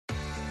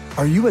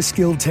Are you a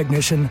skilled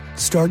technician?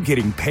 Start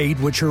getting paid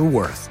what you're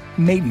worth.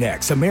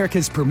 Maintenex,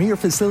 America's premier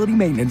facility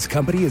maintenance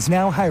company, is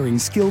now hiring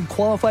skilled,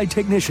 qualified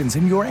technicians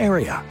in your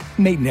area.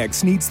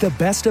 Maintenex needs the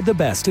best of the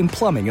best in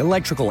plumbing,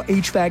 electrical,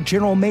 HVAC,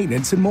 general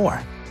maintenance, and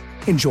more.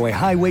 Enjoy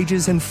high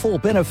wages and full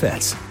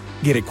benefits.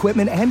 Get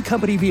equipment and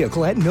company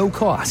vehicle at no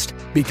cost.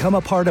 Become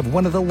a part of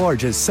one of the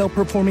largest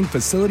self-performing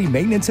facility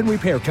maintenance and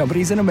repair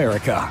companies in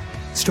America.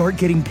 Start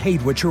getting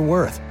paid what you're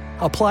worth.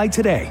 Apply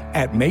today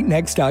at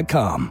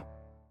Maintenex.com.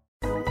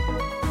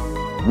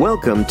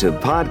 Welcome to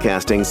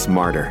Podcasting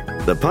Smarter,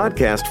 the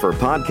podcast for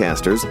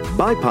podcasters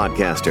by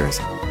podcasters.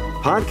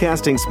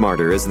 Podcasting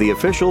Smarter is the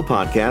official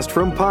podcast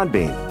from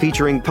Podbean,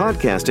 featuring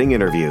podcasting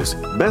interviews,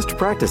 best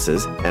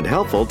practices, and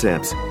helpful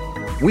tips.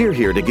 We're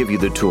here to give you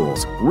the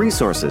tools,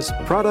 resources,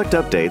 product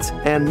updates,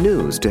 and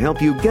news to help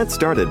you get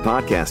started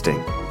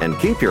podcasting and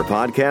keep your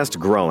podcast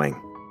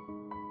growing.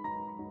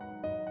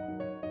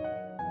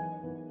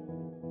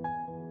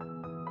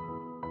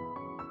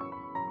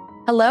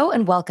 Hello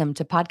and welcome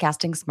to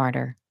Podcasting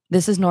Smarter.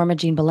 This is Norma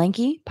Jean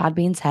Belenke,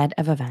 Podbean's head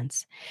of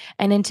events.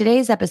 And in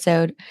today's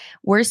episode,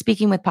 we're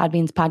speaking with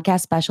Podbean's podcast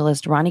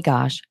specialist, Ronnie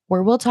Gosh,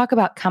 where we'll talk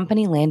about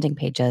company landing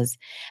pages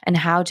and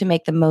how to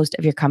make the most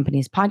of your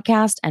company's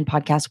podcast and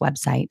podcast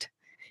website.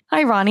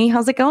 Hi, Ronnie.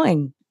 How's it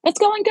going? It's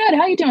going good.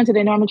 How are you doing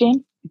today, Norma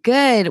Jean?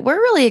 Good. We're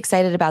really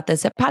excited about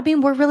this. At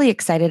Podbean, we're really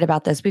excited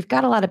about this. We've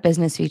got a lot of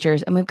business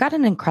features, and we've got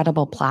an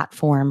incredible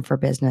platform for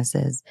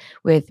businesses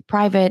with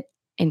private,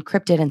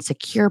 encrypted, and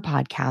secure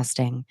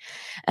podcasting.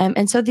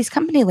 And so these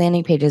company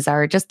landing pages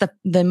are just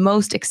the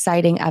most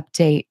exciting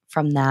update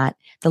from that,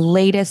 the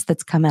latest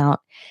that's come out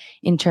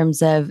in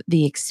terms of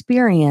the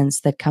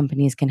experience that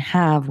companies can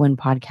have when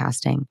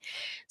podcasting.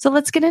 So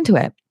let's get into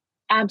it.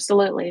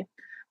 Absolutely.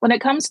 When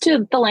it comes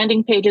to the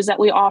landing pages that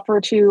we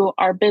offer to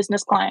our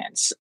business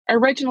clients,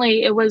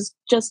 originally it was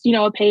just,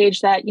 a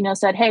page that,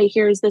 said, hey,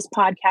 here's this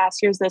podcast.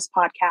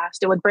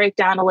 It would break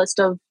down a list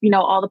of,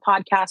 all the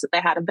podcasts that they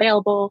had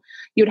available.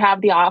 You'd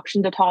have the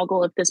option to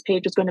toggle if this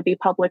page is going to be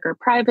public or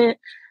private.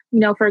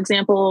 For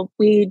example,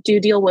 we do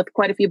deal with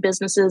quite a few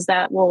businesses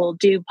that will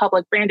do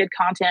public branded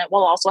content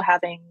while also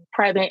having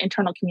private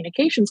internal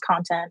communications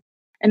content.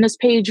 And this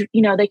page,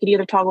 they could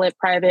either toggle it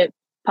private,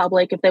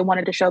 public, if they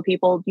wanted to show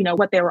people,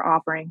 what they were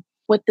offering.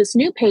 With this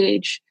new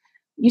page,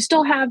 you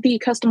still have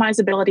the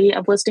customizability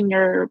of listing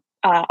your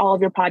all of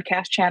your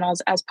podcast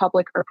channels as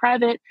public or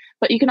private,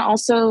 but you can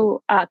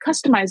also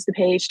customize the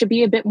page to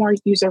be a bit more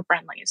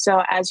user-friendly.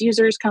 So as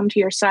users come to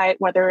your site,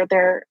 whether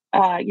they're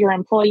your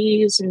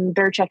employees and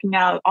they're checking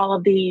out all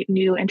of the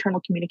new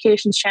internal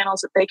communications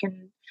channels that they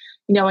can,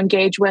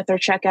 engage with or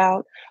check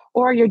out,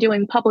 or you're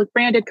doing public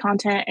branded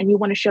content and you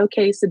want to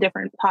showcase the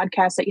different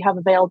podcasts that you have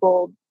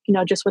available,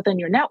 just within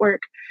your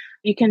network,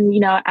 you can,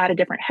 add a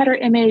different header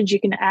image. You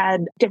can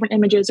add different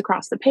images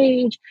across the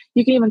page.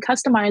 You can even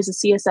customize the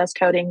CSS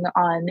coding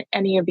on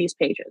any of these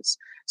pages.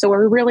 So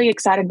we're really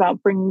excited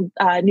about bringing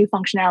new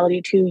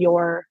functionality to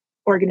your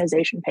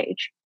organization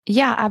page.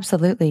 Yeah,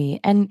 absolutely.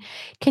 And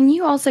can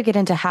you also get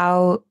into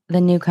how the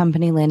new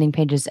company landing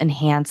pages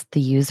enhance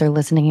the user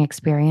listening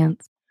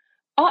experience?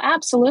 Oh,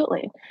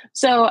 absolutely.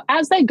 So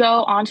as they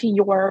go onto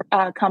your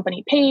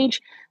company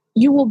page,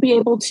 you will be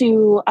able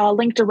to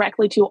link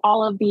directly to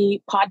all of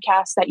the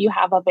podcasts that you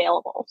have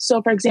available.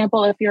 So for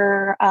example, if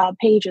your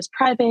page is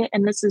private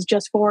and this is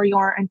just for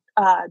your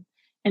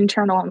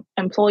internal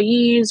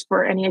employees,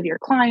 for any of your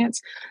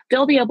clients,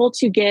 they'll be able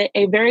to get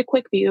a very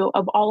quick view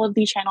of all of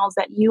the channels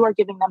that you are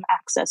giving them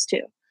access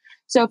to.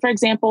 So for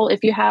example,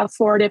 if you have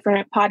 4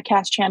 different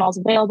podcast channels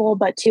available,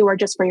 but 2 are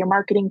just for your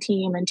marketing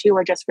team and 2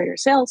 are just for your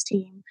sales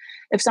team,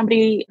 if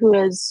somebody who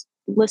is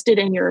listed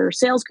in your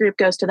sales group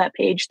goes to that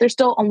page, they're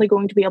still only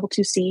going to be able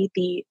to see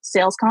the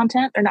sales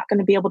content. They're not going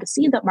to be able to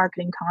see the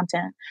marketing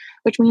content,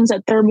 which means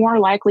that they're more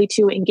likely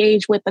to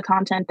engage with the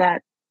content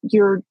that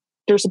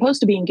they're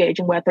supposed to be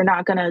engaging with. They're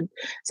not going to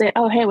say,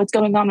 oh, hey, what's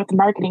going on with the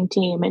marketing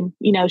team? And,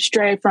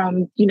 stray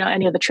from,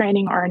 any of the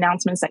training or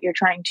announcements that you're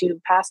trying to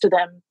pass to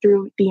them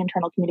through the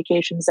internal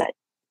communications that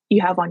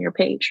you have on your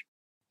page.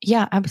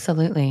 Yeah,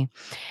 absolutely.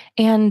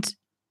 And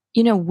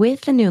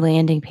with the new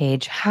landing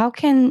page, how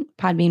can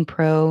Podbean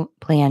Pro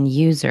plan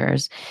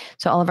users,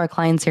 so all of our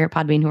clients here at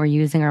Podbean who are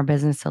using our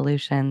business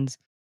solutions,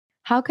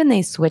 how can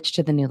they switch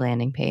to the new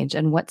landing page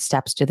and what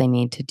steps do they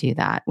need to do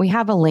that? We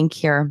have a link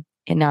here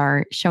in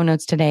our show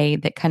notes today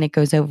that kind of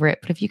goes over it,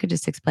 but if you could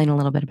just explain a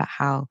little bit about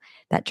how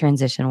that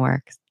transition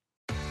works.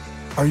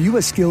 Are you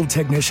a skilled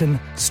technician?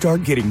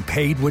 Start getting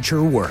paid what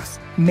you're worth.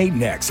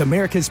 Maintenex,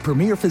 America's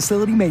premier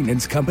facility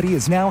maintenance company,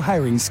 is now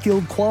hiring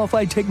skilled,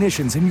 qualified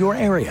technicians in your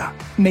area.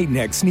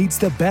 Maintenex needs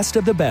the best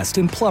of the best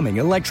in plumbing,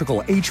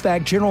 electrical,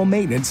 HVAC, general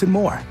maintenance, and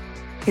more.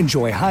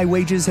 Enjoy high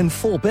wages and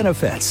full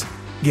benefits.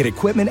 Get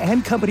equipment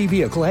and company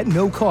vehicle at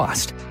no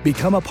cost.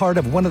 Become a part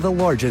of one of the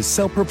largest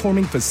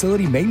self-performing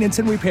facility maintenance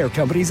and repair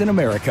companies in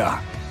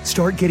America.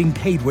 Start getting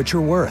paid what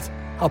you're worth.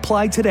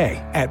 Apply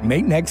today at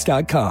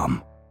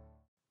Maintenex.com.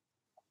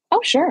 Oh,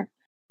 sure.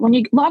 When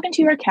you log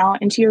into your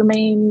account, into your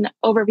main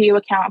overview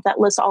account that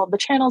lists all of the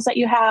channels that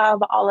you have,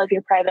 all of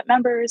your private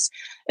members,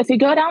 if you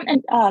go down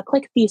and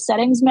click the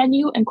settings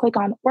menu and click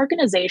on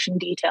organization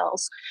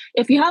details,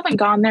 if you haven't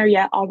gone there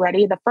yet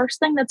already, the first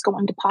thing that's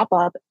going to pop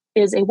up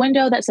is a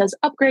window that says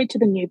upgrade to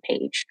the new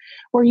page,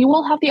 where you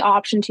will have the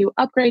option to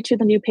upgrade to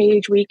the new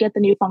page where you get the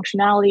new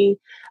functionality,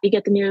 you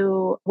get the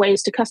new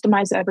ways to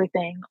customize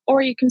everything,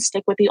 or you can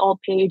stick with the old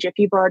page if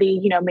you've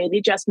already, made the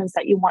adjustments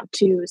that you want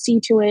to see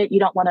to it. You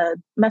don't want to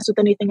mess with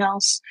anything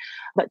else.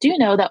 But do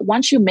know that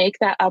once you make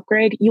that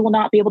upgrade, you will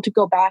not be able to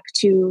go back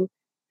to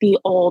the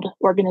old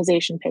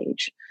organization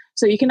page.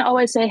 So you can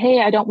always say,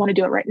 hey, I don't want to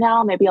do it right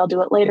now. Maybe I'll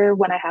do it later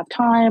when I have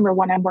time or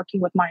when I'm working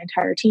with my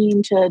entire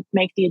team to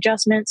make the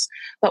adjustments.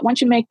 But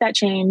once you make that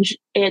change,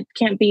 it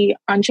can't be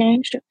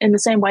unchanged, in the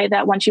same way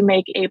that once you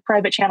make a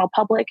private channel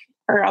public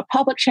or a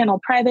public channel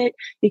private,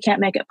 you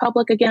can't make it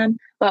public again.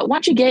 But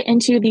once you get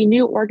into the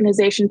new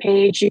organization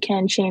page, you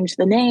can change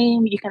the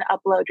name, you can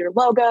upload your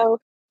logo,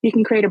 you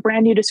can create a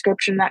brand new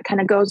description that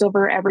kind of goes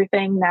over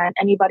everything that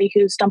anybody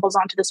who stumbles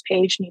onto this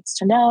page needs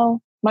to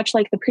know. Much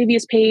like the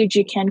previous page,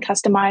 you can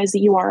customize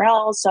the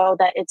URL so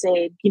that it's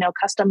a,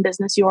 custom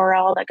business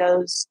URL that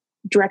goes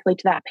directly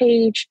to that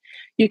page.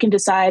 You can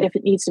decide if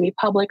it needs to be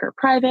public or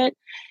private,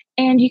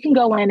 and you can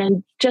go in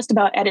and just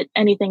about edit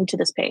anything to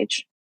this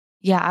page.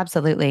 Yeah,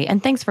 absolutely.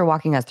 And thanks for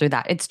walking us through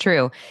that. It's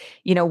true.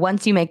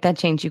 Once you make that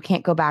change, you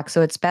can't go back.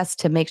 So it's best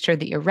to make sure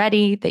that you're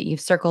ready, that you've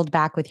circled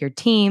back with your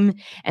team,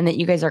 and that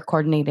you guys are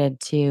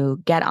coordinated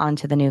to get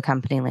onto the new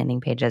company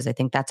landing pages. I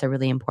think that's a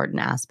really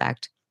important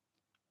aspect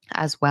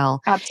as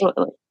well.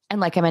 Absolutely.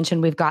 And like I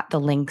mentioned, we've got the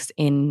links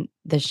in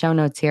the show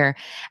notes here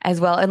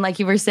as well. And like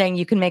you were saying,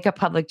 you can make a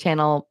public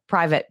channel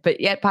private, but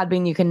yet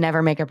Podbean, you can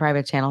never make a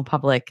private channel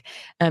public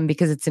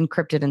because it's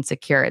encrypted and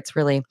secure. It's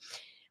really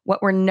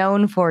what we're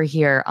known for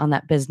here on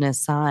that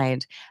business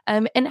side.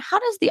 And how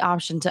does the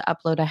option to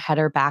upload a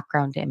header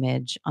background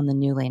image on the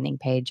new landing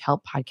page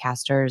help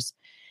podcasters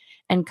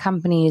and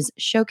companies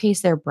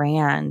showcase their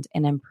brand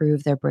and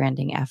improve their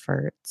branding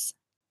efforts?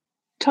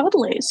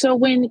 Totally. So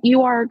when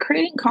you are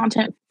creating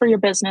content for your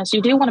business,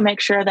 you do want to make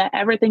sure that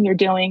everything you're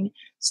doing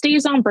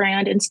stays on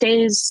brand and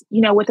stays,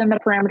 within the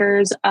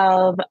parameters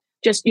of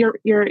just your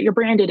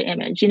branded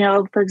image.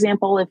 For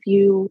example, if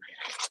you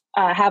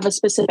have a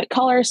specific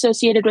color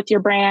associated with your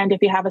brand,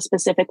 if you have a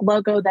specific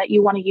logo that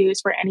you want to use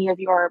for any of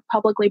your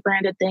publicly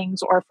branded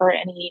things or for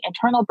any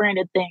internal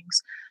branded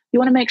things, you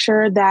want to make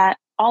sure that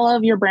all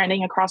of your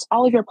branding across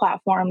all of your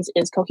platforms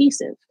is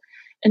cohesive.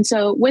 And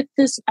so with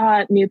this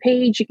new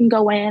page, you can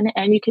go in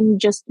and you can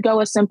just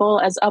go as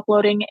simple as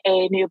uploading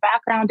a new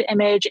background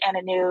image and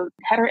a new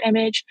header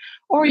image,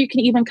 or you can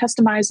even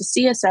customize the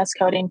CSS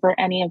coding for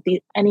any of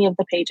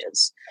the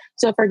pages.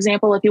 So for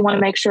example, if you want to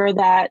make sure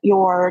that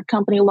your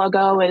company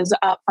logo is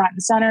up front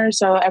and center,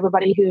 so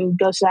everybody who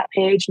goes to that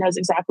page knows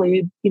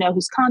exactly,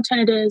 whose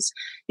content it is,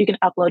 you can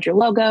upload your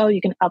logo,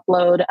 you can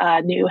upload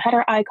a new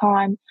header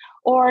icon.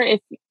 Or if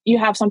you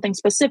have something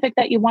specific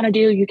that you want to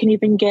do, you can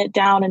even get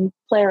down and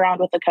play around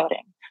with the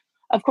coding.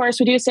 Of course,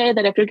 we do say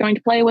that if you're going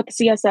to play with the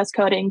CSS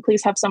coding,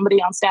 please have somebody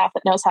on staff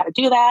that knows how to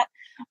do that,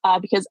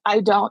 because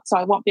I don't, so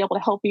I won't be able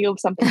to help you if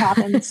something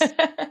happens.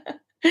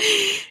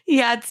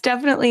 Yeah, it's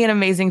definitely an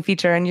amazing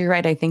feature. And you're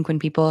right. I think when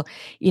people,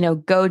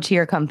 go to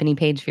your company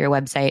page for your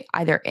website,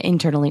 either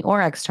internally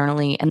or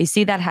externally, and they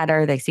see that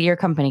header, they see your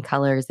company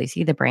colors, they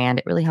see the brand,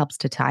 it really helps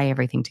to tie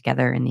everything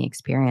together in the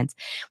experience.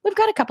 We've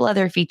got a couple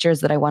other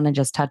features that I want to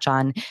just touch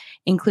on,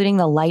 including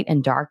the light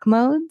and dark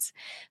modes.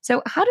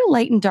 So how do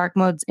light and dark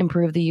modes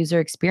improve the user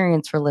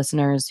experience for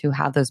listeners who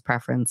have those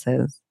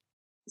preferences?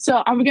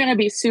 So I'm going to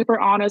be super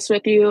honest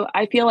with you.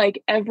 I feel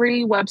like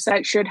every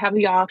website should have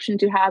the option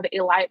to have a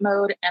light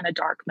mode and a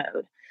dark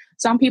mode.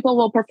 Some people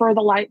will prefer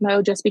the light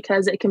mode just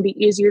because it can be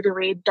easier to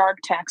read dark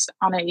text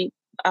on a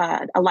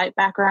light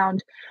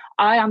background.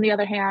 I, on the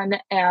other hand,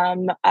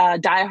 am a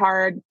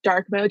diehard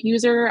dark mode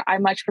user. I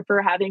much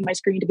prefer having my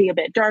screen to be a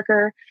bit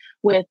darker.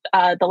 With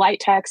the light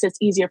text, it's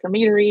easier for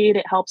me to read.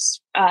 It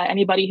helps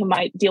anybody who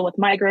might deal with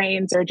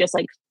migraines or just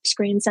like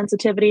screen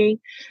sensitivity.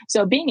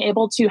 So being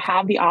able to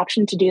have the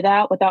option to do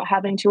that without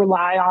having to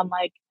rely on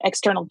like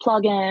external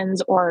plugins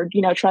or,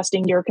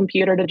 trusting your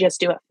computer to just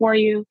do it for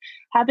you,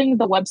 having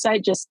the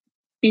website just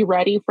be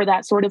ready for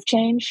that sort of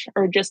change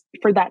or just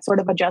for that sort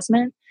of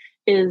adjustment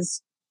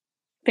is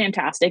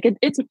fantastic.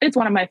 It's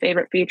one of my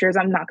favorite features.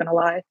 I'm not going to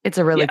lie. It's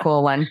a really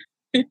cool one.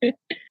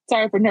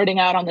 Sorry for nerding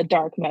out on the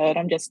dark mode.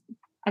 I'm just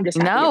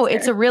no,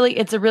 it's a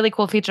really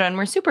cool feature, and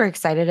we're super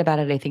excited about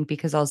it, I think,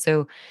 because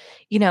also,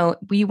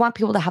 we want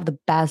people to have the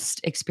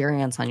best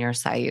experience on your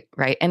site,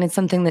 right? And it's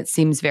something that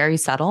seems very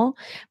subtle,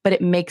 but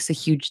it makes a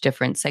huge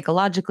difference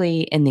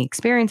psychologically in the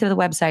experience of the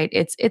website.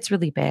 It's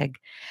really big.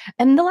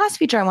 And the last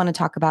feature I want to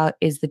talk about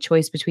is the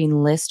choice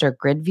between list or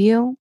grid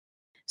view.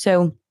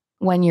 So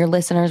when your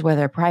listeners,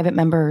 whether private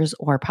members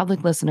or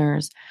public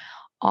listeners,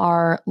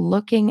 are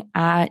looking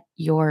at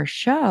your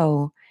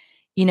show,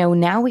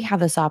 now we have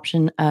this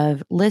option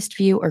of list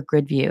view or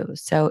grid view.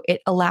 So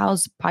it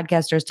allows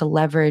podcasters to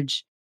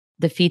leverage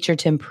the feature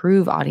to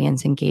improve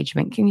audience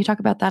engagement. Can you talk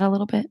about that a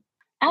little bit?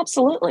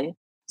 Absolutely.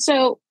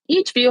 So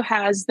each view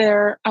has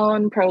their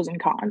own pros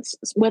and cons.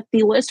 With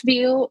the list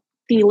view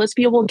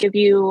will give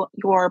you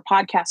your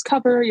podcast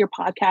cover, your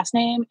podcast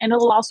name, and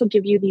it'll also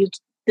give you the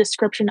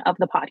description of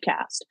the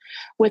podcast.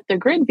 With the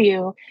grid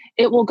view,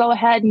 it will go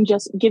ahead and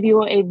just give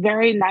you a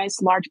very nice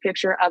large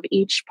picture of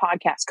each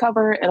podcast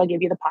cover. It'll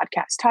give you the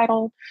podcast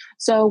title.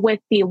 So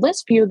with the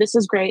list view, this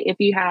is great if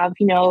you have,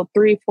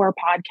 3-4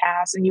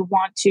 podcasts and you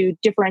want to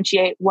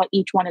differentiate what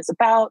each one is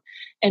about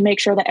and make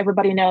sure that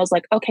everybody knows,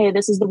 like, okay,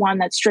 this is the one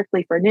that's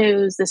strictly for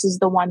news. This is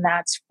the one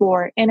that's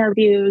for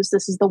interviews.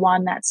 This is the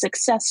one that's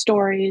success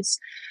stories.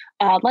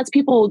 Lets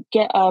people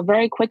get a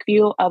very quick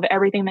view of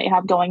everything that you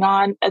have going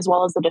on, as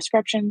well as the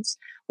descriptions.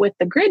 With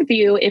the grid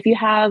view, if you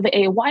have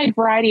a wide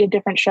variety of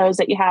different shows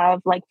that you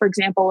have, like, for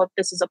example, if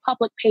this is a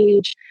public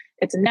page,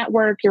 it's a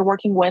network, you're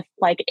working with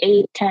like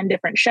 8-10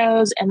 different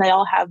shows, and they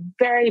all have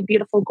very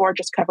beautiful,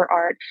 gorgeous cover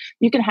art.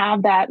 You can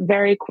have that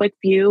very quick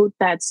view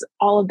that's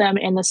all of them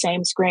in the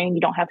same screen.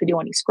 You don't have to do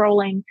any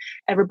scrolling.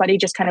 Everybody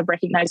just kind of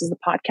recognizes the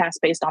podcast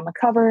based on the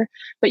cover,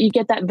 but you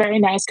get that very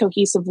nice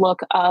cohesive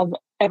look of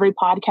every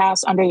podcast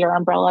under your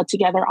umbrella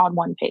together on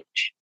one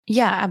page.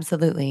 Yeah,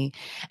 absolutely.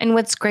 And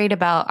what's great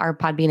about our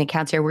Podbean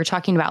accounts here, we're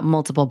talking about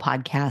multiple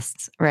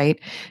podcasts, right?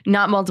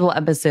 Not multiple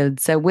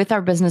episodes. So with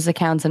our business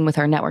accounts and with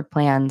our network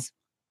plans,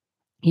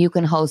 you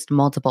can host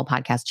multiple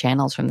podcast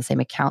channels from the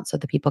same account so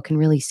that people can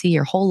really see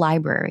your whole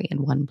library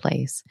in one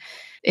place.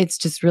 It's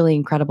just really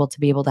incredible to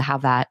be able to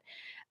have that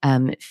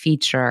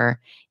feature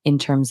in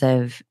terms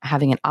of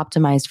having it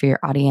optimized for your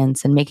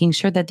audience and making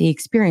sure that the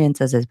experience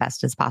is as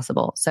best as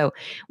possible. So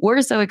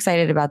we're so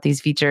excited about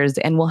these features,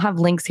 and we'll have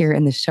links here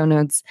in the show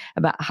notes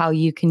about how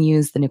you can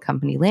use the new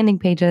company landing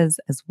pages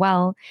as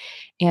well.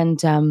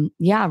 And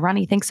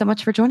Ronnie, thanks so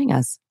much for joining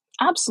us.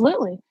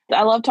 Absolutely.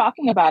 I love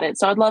talking about it.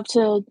 So I'd love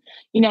to,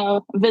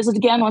 visit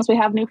again once we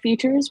have new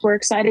features. We're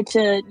excited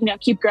to,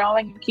 keep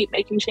growing and keep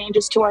making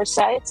changes to our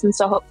sites. And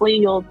so hopefully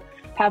you'll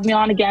have me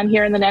on again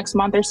here in the next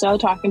month or so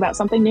talking about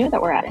something new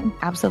that we're adding.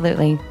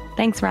 Absolutely.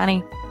 Thanks,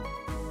 Ronnie.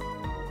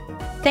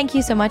 Thank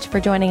you so much for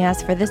joining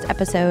us for this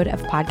episode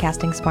of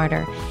Podcasting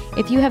Smarter.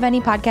 If you have any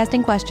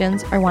podcasting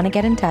questions or want to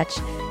get in touch,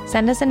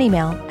 send us an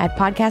email at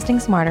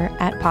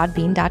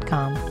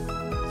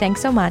podcastingsmarter@podbean.com.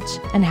 Thanks so much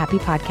and happy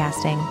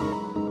podcasting.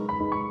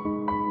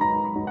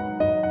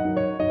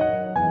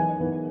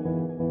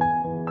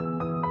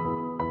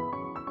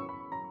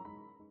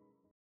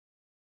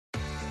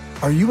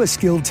 Are you a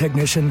skilled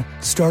technician?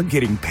 Start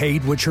getting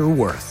paid what you're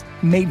worth.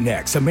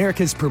 Maintenex,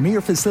 America's premier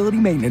facility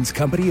maintenance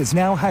company, is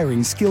now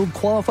hiring skilled,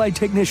 qualified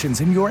technicians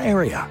in your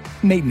area.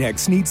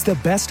 Maintenex needs the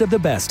best of the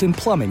best in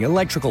plumbing,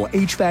 electrical,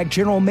 HVAC,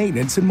 general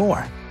maintenance, and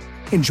more.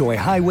 Enjoy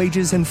high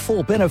wages and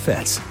full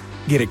benefits.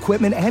 Get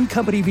equipment and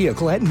company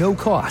vehicle at no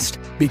cost.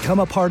 Become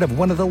a part of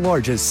one of the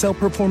largest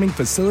self-performing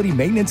facility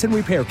maintenance and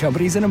repair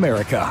companies in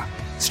America.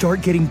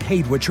 Start getting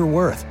paid what you're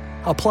worth.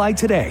 Apply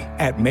today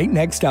at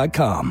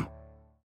Maintenex.com.